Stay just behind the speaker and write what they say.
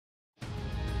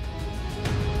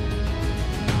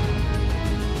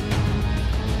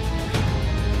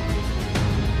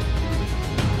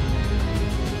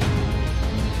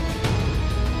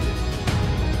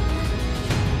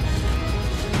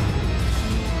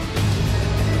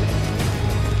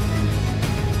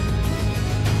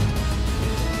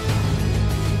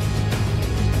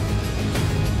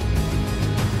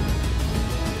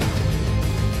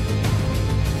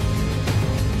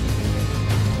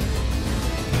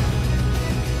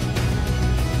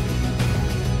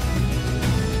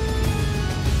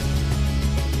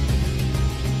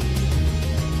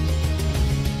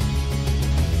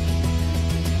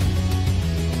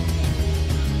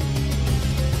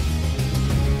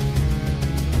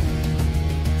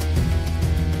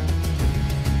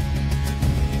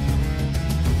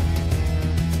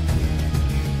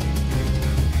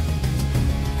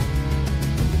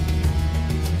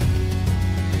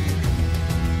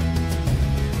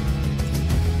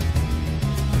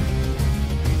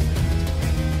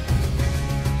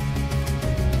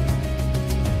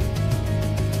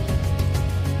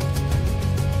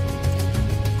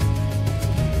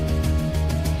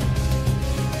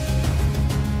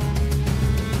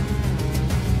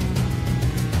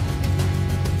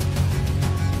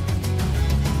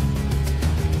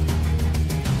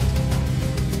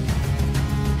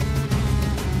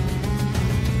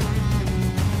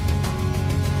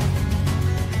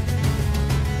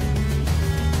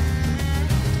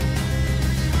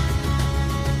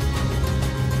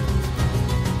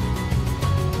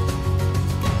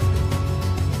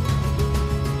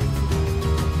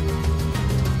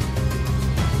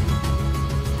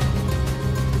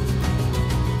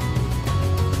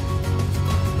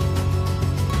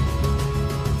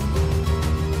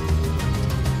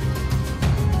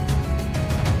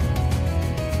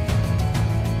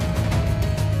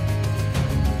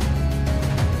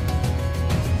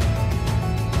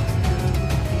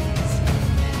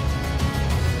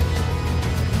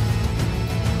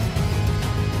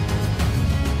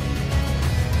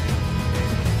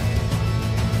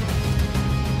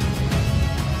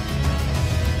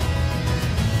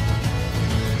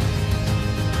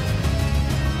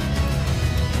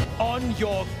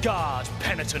your guard,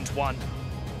 penitent one.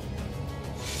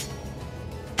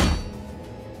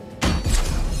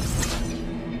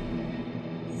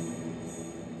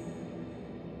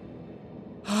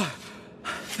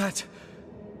 That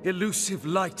elusive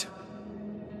light.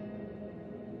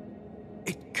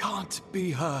 It can't be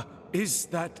her. Is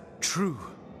that true,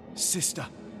 sister?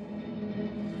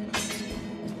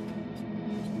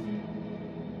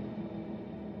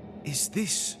 Is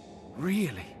this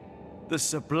really the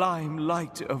sublime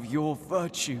light of your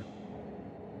virtue?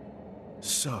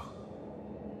 So,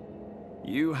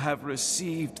 you have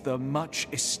received the much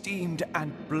esteemed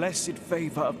and blessed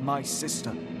favor of my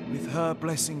sister. With her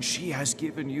blessing, she has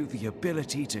given you the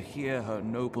ability to hear her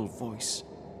noble voice,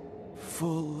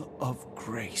 full of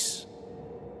grace.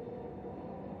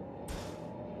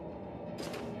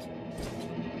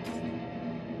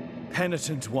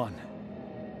 Penitent one,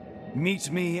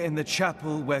 meet me in the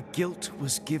chapel where guilt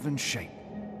was given shape,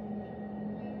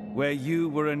 where you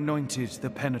were anointed the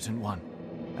penitent one,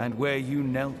 and where you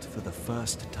knelt for the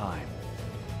first time.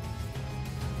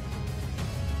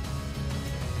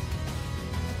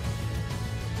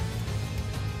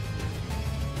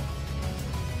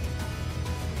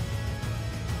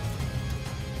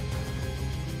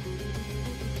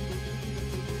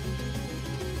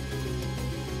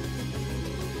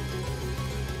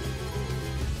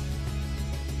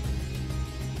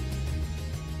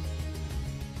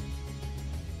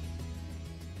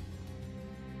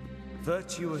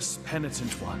 Virtuous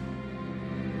penitent one,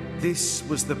 this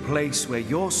was the place where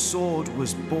your sword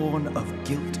was born of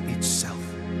guilt itself,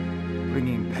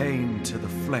 bringing pain to the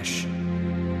flesh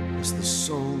as the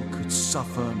soul could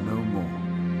suffer no more.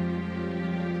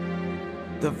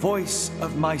 The voice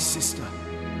of my sister,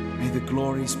 may the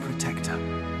glories protect her,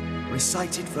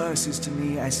 recited verses to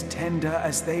me as tender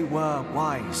as they were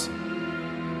wise,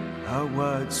 her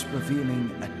words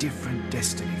revealing a different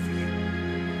destiny for you.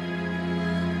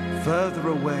 Further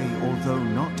away, although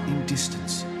not in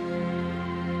distance,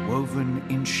 woven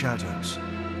in shadows,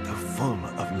 though full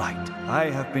of light.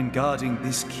 I have been guarding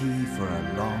this key for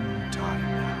a long time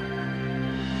now.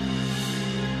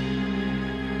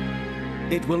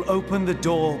 It will open the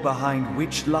door behind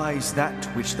which lies that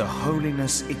which the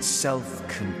holiness itself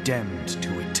condemned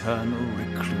to eternal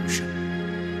reclusion.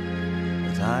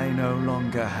 But I no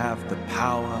longer have the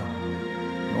power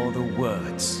nor the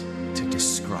words to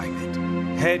describe it.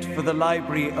 Head for the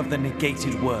library of the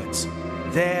negated words.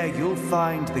 There you'll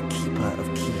find the keeper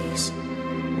of keys,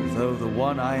 although the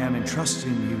one I am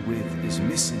entrusting you with is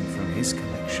missing from his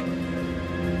collection.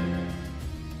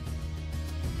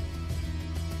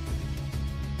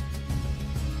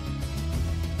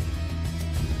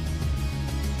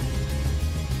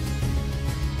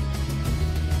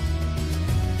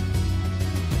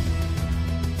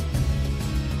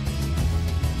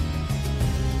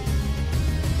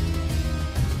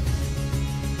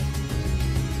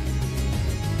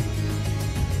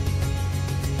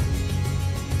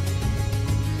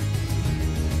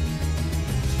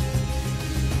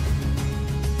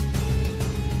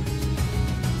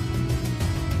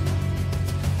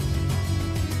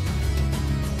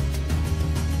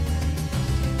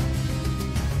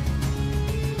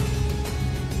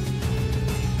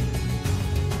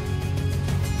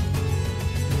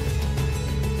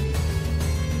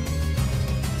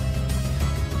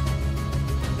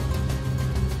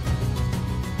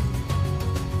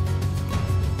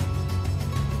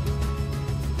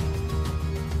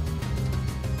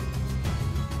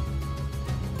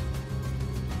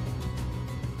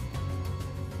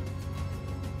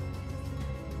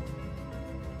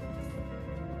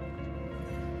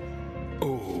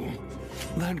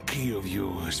 That key of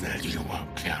yours that you are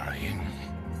carrying,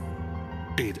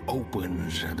 it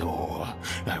opens a door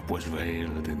that was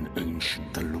veiled in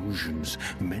ancient illusions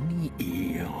many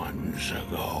eons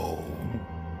ago.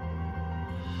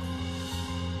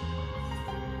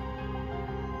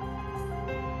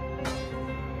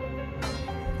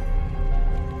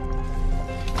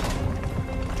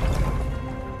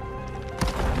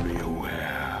 Be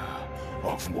aware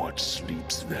of what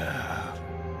sleeps there.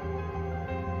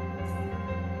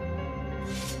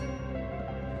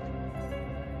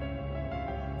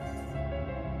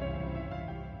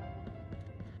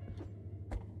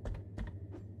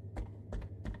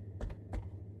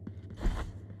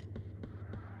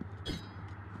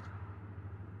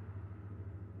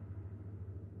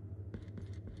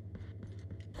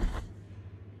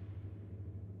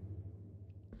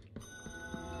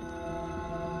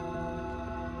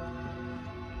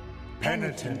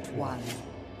 Penitent one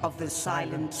of the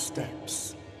Silent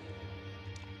Steps,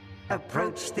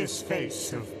 approach this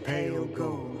face of pale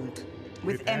gold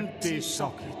with empty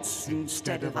sockets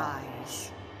instead of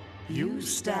eyes. You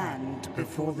stand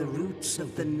before the roots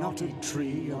of the knotted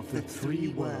tree of the 3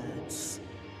 words.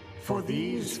 For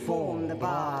these form the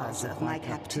bars of my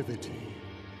captivity.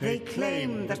 They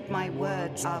claim that my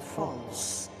words are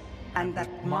false, and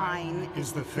that mine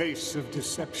is the face of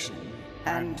deception.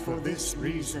 And for this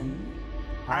reason,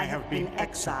 I have been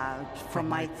exiled from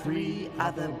my 3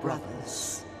 other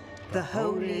brothers, the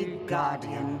holy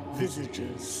guardian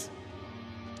visages.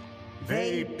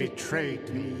 They betrayed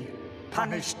me,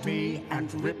 punished me,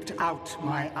 and ripped out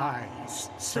my eyes,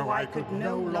 so I could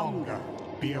no longer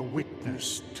be a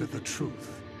witness to the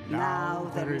truth.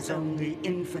 Now there is only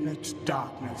infinite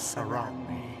darkness around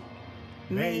me.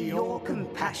 May your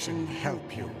compassion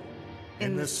help you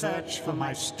in the search for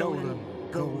my stolen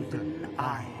golden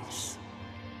eyes.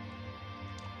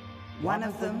 One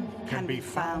of them can be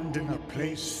found in a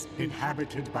place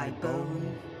inhabited by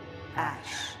bone,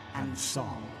 ash, and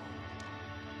song.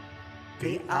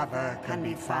 The other can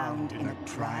be found in a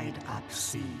dried-up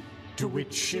sea, to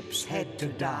which ships head to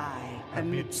die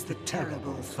amidst the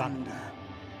terrible thunder.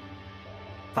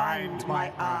 Find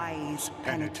my eyes,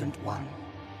 penitent one,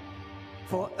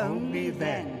 for only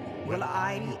then will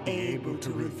I be able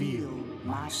to reveal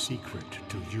my secret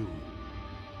to you.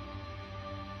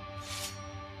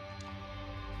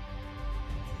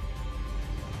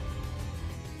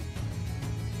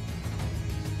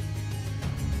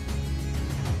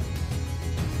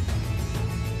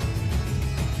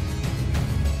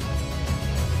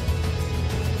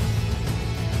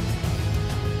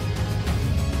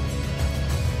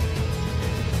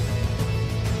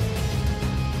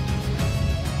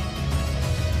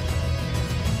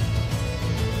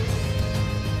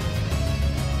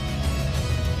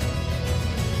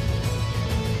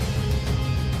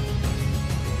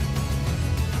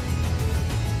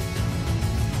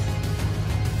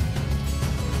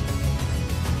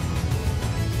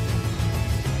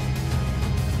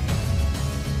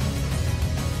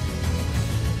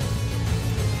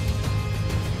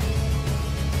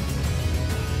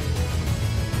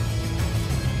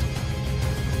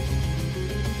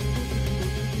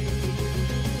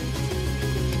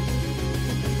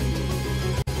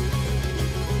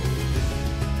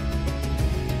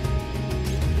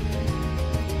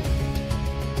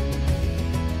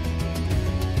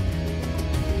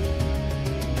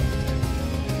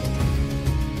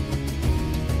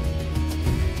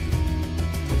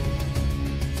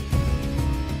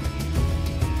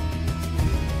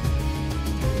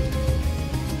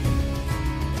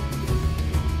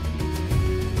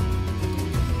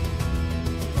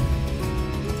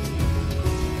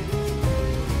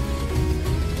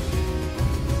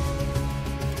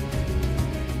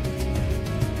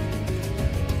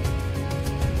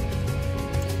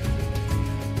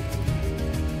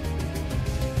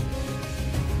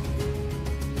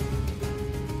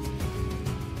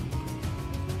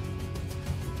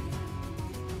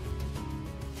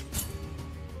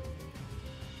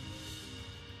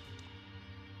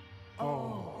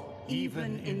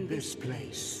 Even in this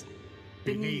place,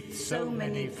 beneath so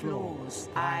many flaws,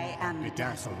 I am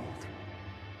bedazzled.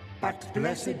 But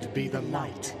blessed be the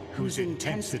light whose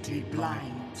intensity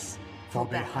blinds, for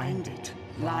behind it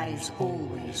lies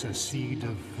always a seed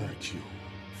of virtue.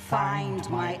 Find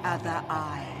my other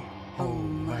eye, O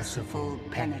merciful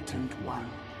penitent one.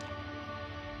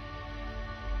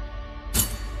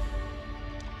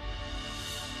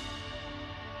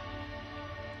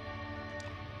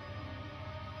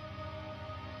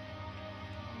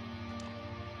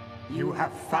 You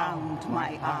have found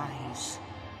my eyes.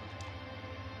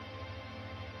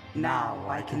 Now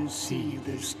I can see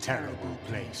this terrible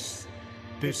place,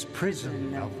 this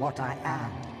prison of what I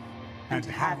am, and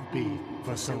have been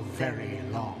for so very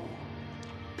long.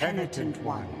 Penitent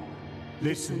one,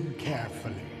 listen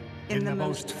carefully. In the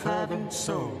most fervent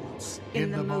souls,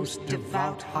 in the most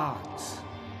devout hearts,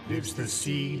 lives the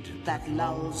seed that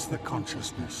lulls the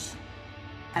consciousness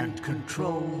and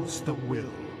controls the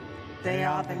will. They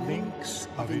are the links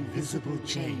of invisible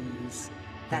chains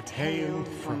that hail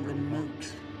from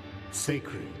remote,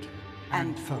 sacred,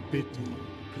 and forbidden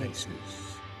places,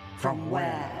 from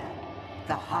where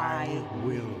the high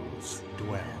wills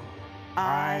dwell.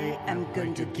 I am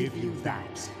going to give you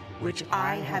that which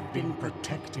I have been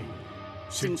protecting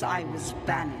since I was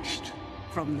banished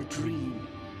from the dream.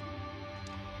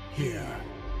 Here,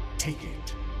 take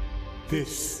it.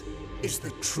 This is the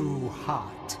true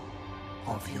heart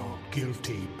of your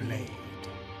guilty blade.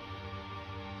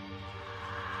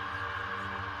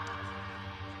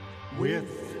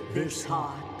 With this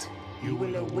heart, you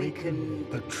will awaken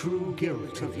the true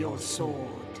guilt of your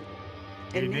sword.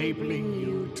 enabling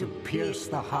you to pierce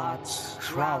the hearts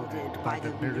shrouded by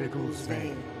the miracle's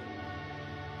veil.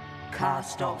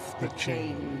 Cast off the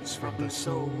chains from the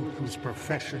soul whose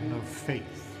profession of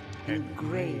faith,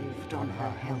 engraved on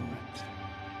her helmet,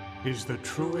 is the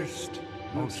truest,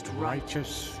 most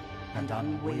righteous, and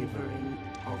unwavering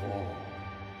of all.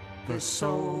 The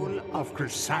soul of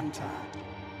Crisanta,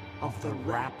 of the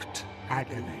rapt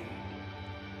agony.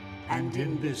 And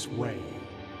in this way,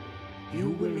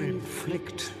 you will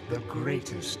inflict the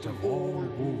greatest of all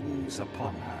wounds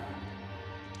upon her.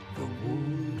 The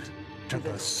wound to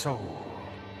the soul,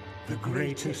 the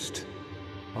greatest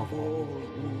of all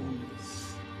wounds.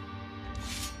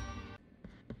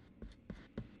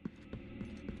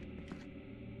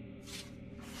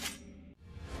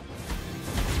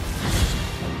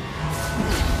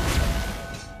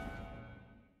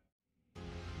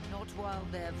 Not while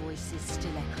their voices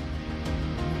still echo.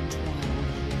 Not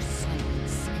while your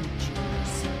silence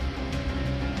endures.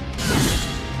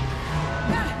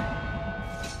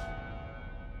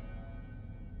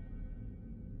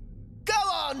 Go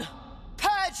on!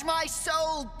 Purge my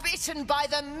soul bitten by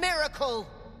the miracle!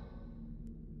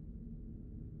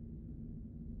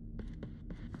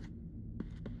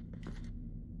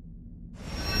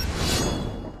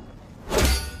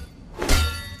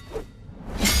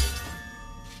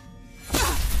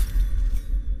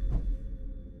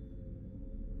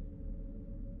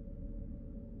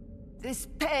 This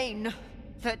pain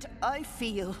that I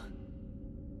feel,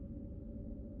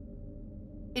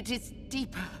 it is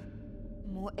deeper,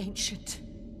 more ancient.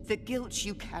 The guilt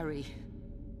you carry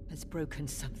has broken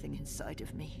something inside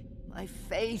of me. My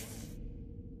faith,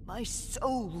 my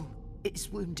soul is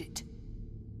wounded.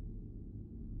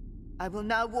 I will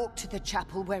now walk to the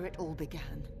chapel where it all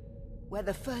began, where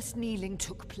the first kneeling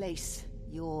took place,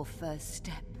 your first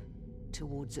step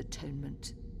towards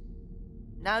atonement.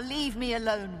 Now leave me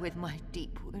alone with my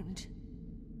deep wound.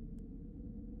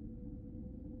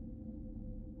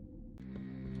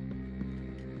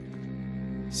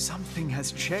 Something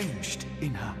has changed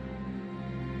in her.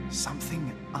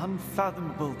 Something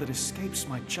unfathomable that escapes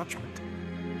my judgment.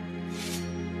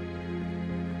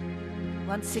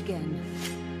 Once again,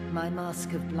 my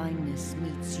mask of blindness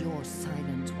meets your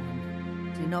silent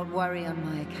one. Do not worry on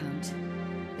my account.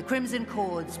 The crimson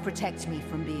cords protect me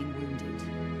from being wounded.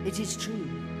 It is true,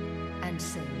 and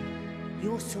so,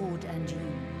 your sword and you,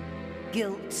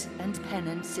 guilt and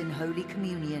penance in Holy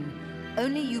Communion,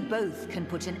 only you both can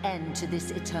put an end to this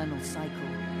eternal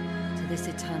cycle, to this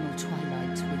eternal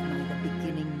twilight with neither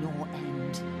beginning nor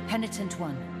end. Penitent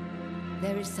one,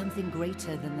 there is something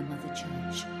greater than the Mother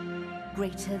Church,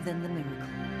 greater than the miracle,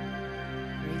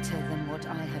 greater than what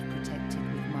I have protected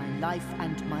with my life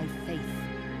and my faith.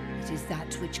 It is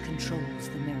that which controls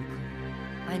the miracle.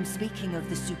 I am speaking of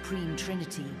the Supreme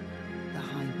Trinity, the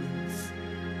High Wills.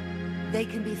 They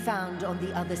can be found on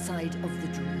the other side of the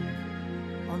dream,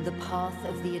 on the path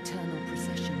of the eternal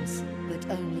processions, but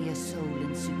only a soul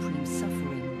in supreme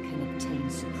suffering can obtain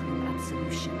supreme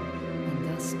absolution, and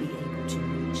thus be able to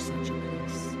reach such a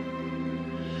place.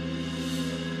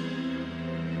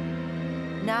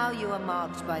 Now you are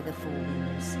marked by the four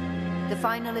winds. The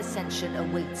final ascension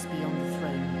awaits beyond the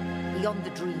throne, beyond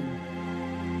the dream.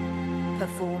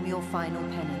 Perform your final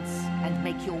penance, and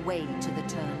make your way to the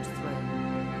turned throne.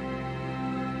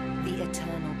 The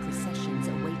eternal processions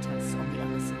await us on the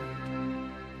other side.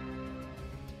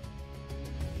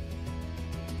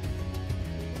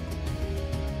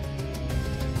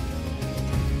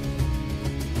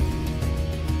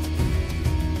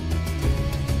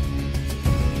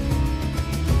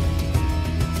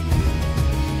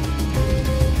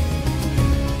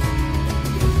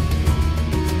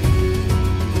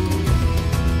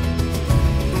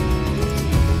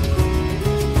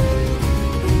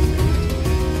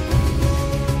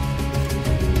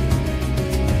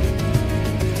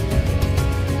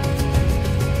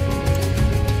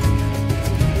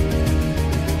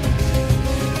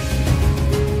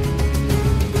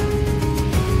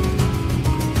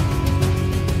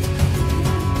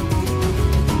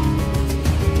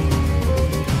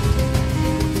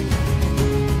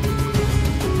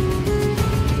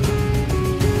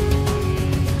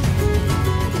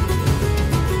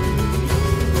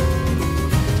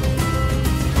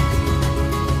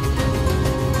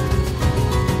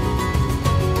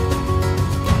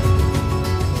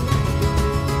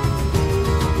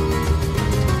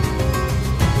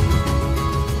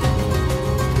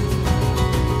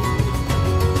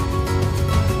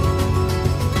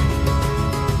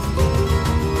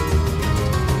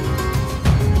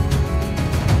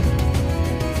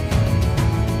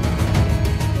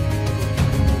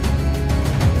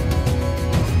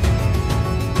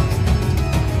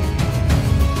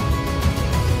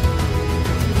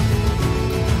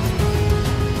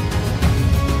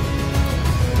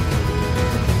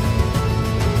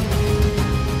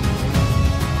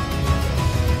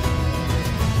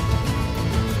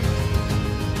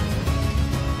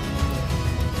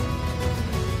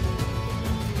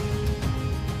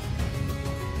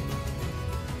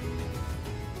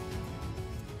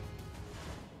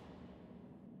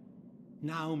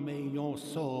 Now may your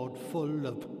sword full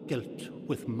of guilt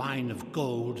with mine of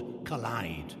gold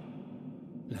collide.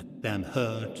 Let them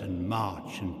hurt and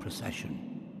march in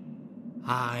procession.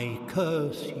 I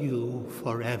curse you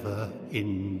forever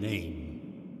in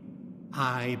name.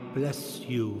 I bless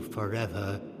you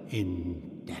forever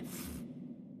in death.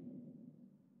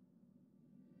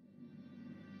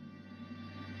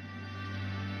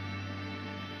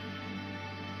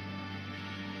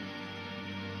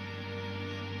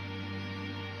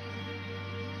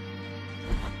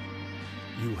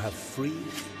 You have freed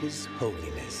His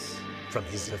Holiness from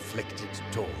his afflicted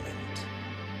torment,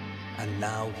 and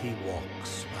now he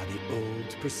walks by the old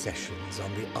processions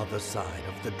on the other side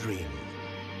of the dream.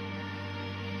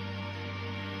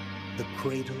 The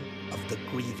cradle of the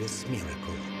grievous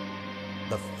miracle,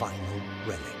 the final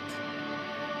relic.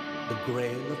 The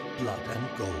grail of blood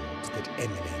and gold that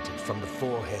emanated from the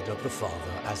forehead of the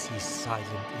Father as he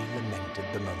silently lamented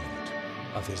the moment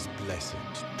of his blessed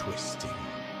twisting.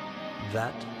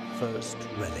 That first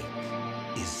relic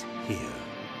is here,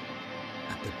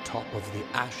 at the top of the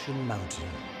Ashen Mountain,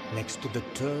 next to the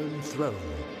turned throne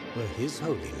where His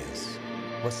Holiness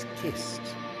was kissed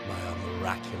by a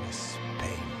miraculous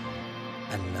pain.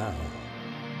 And now,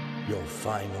 your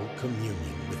final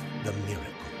communion with the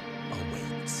miracle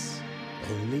awaits.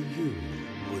 Only you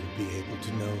will be able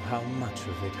to know how much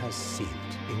of it has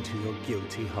seeped into your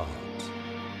guilty heart.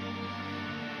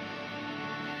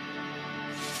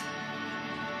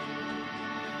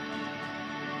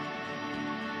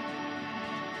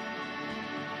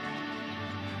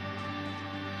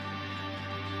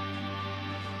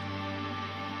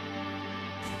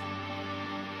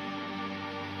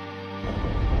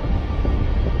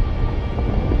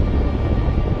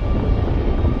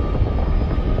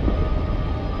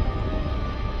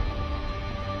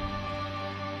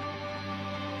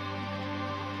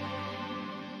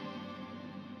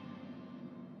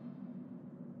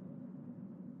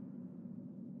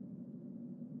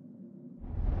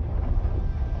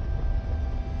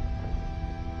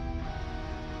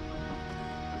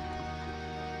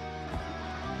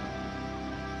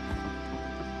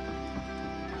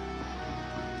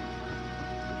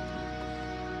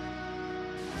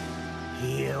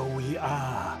 Here we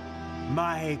are,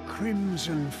 my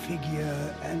crimson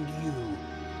figure and you,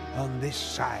 on this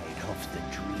side of the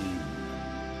dream.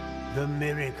 The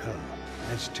miracle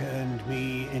has turned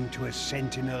me into a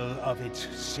sentinel of its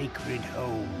sacred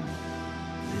home.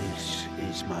 This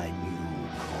is my new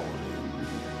calling.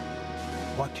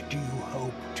 What do you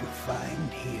hope to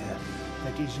find here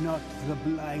that is not the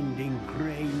blinding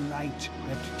gray light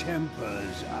that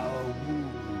tempers our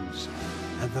wounds,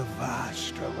 and the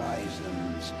vast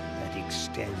horizons that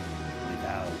extend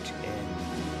without end?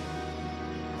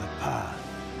 The path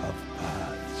of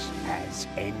paths has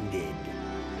ended,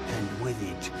 and with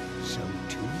it, so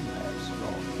too has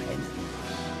your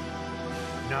penance.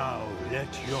 Now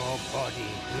let your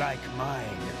body, like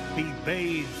mine, be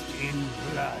bathed in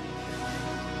blood.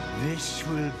 This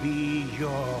will be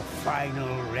your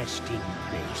final resting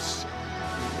place,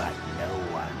 but no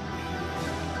one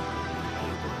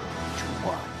will be able to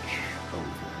watch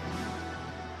over.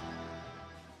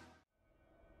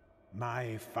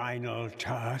 My final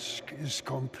task is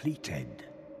completed.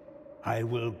 I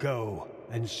will go,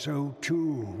 and so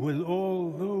too will all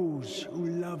those who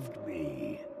loved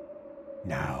me.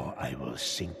 Now I will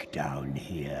sink down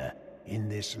here, in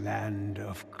this land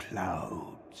of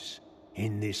clouds,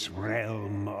 in this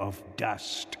realm of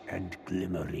dust and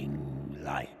glimmering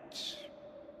lights.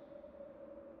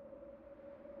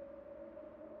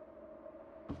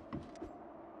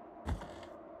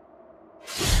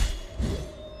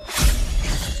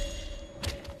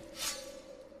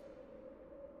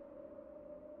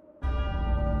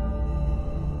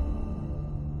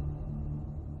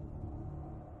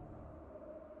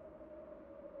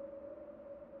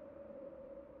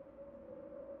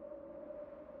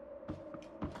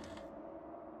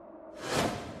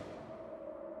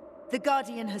 The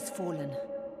Guardian has fallen.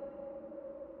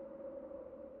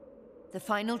 The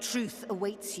final truth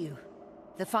awaits you.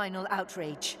 The final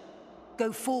outrage.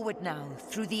 Go forward now,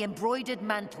 through the embroidered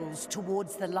mantles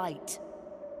towards the light.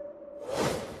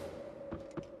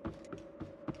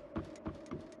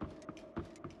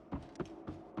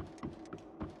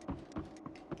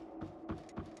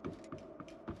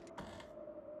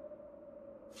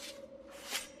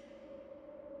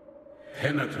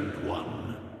 Penitent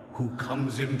one, who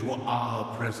comes into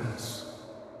our presence.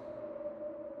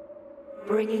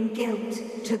 Bringing guilt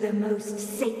to the most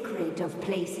sacred of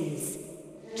places,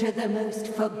 to the most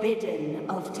forbidden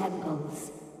of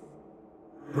temples.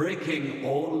 Breaking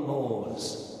all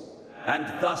laws and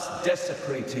thus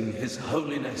desecrating His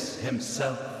Holiness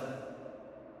himself.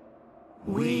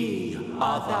 We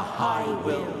are the High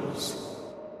Wills.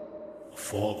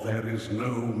 For there is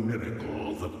no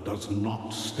miracle that does not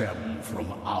stem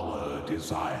from our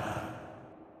desire.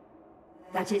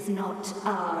 That is not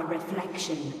our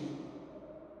reflection.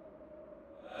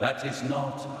 That is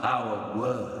not our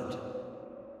word.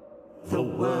 The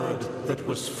Word that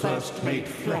was first made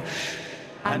flesh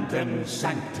and then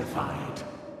sanctified.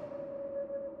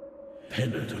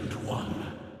 Penitent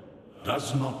one,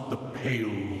 does not the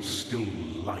pale, still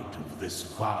light of this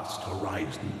vast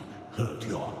horizon hurt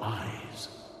your eyes?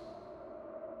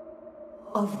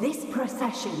 Of this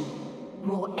procession,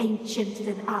 more ancient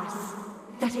than us,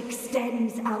 that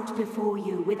extends out before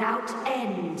you without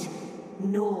end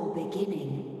nor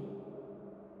beginning.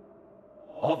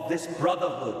 Of this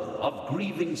brotherhood of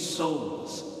grieving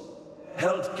souls,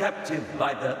 held captive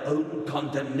by their own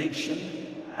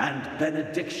condemnation and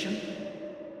benediction.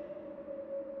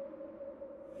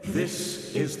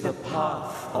 This is the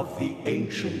path of the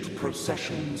ancient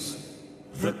processions,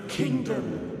 the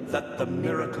kingdom that the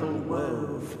miracle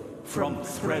wove from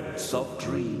threads of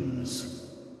dreams.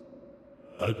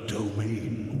 A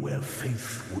domain where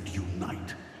faith would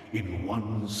unite in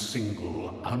one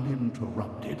single,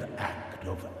 uninterrupted act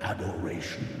of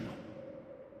adoration.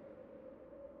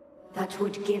 That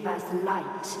would give us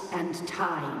light and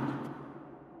time.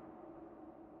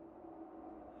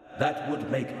 That would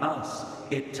make us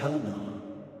eternal.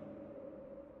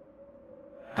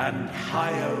 And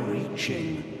higher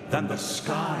reaching than the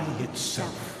sky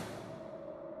itself.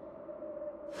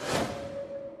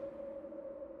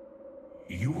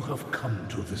 You have come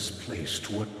to this place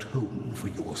to atone for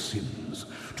your sins,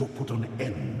 to put an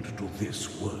end to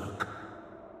this work.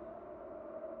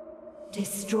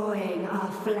 Destroying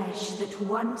our flesh that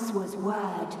once was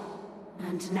word,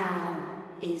 and now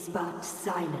is but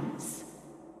silence.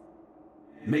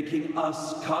 Making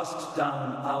us cast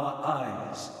down our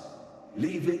eyes,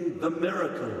 leaving the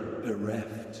miracle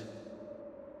bereft.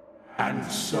 And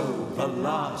so the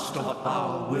last of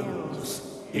our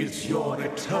wills is your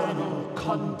eternal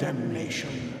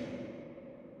condemnation.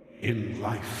 In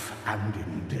life and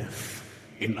in death,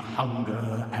 in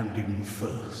hunger and in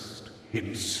thirst,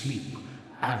 in sleep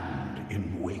and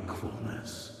in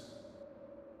wakefulness.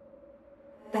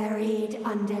 Buried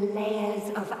under layers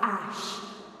of ash,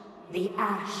 the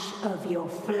ash of your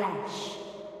flesh,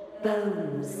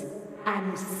 bones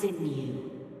and sinew.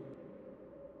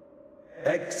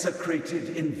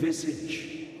 Execrated in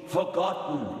visage,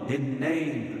 forgotten in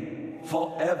name,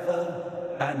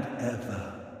 forever and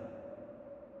ever.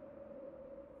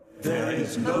 There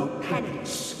is no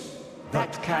penance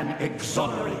that can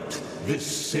exonerate this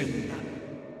sin.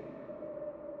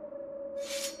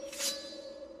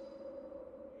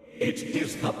 It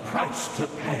is the price to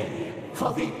pay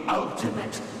for the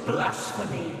ultimate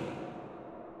blasphemy.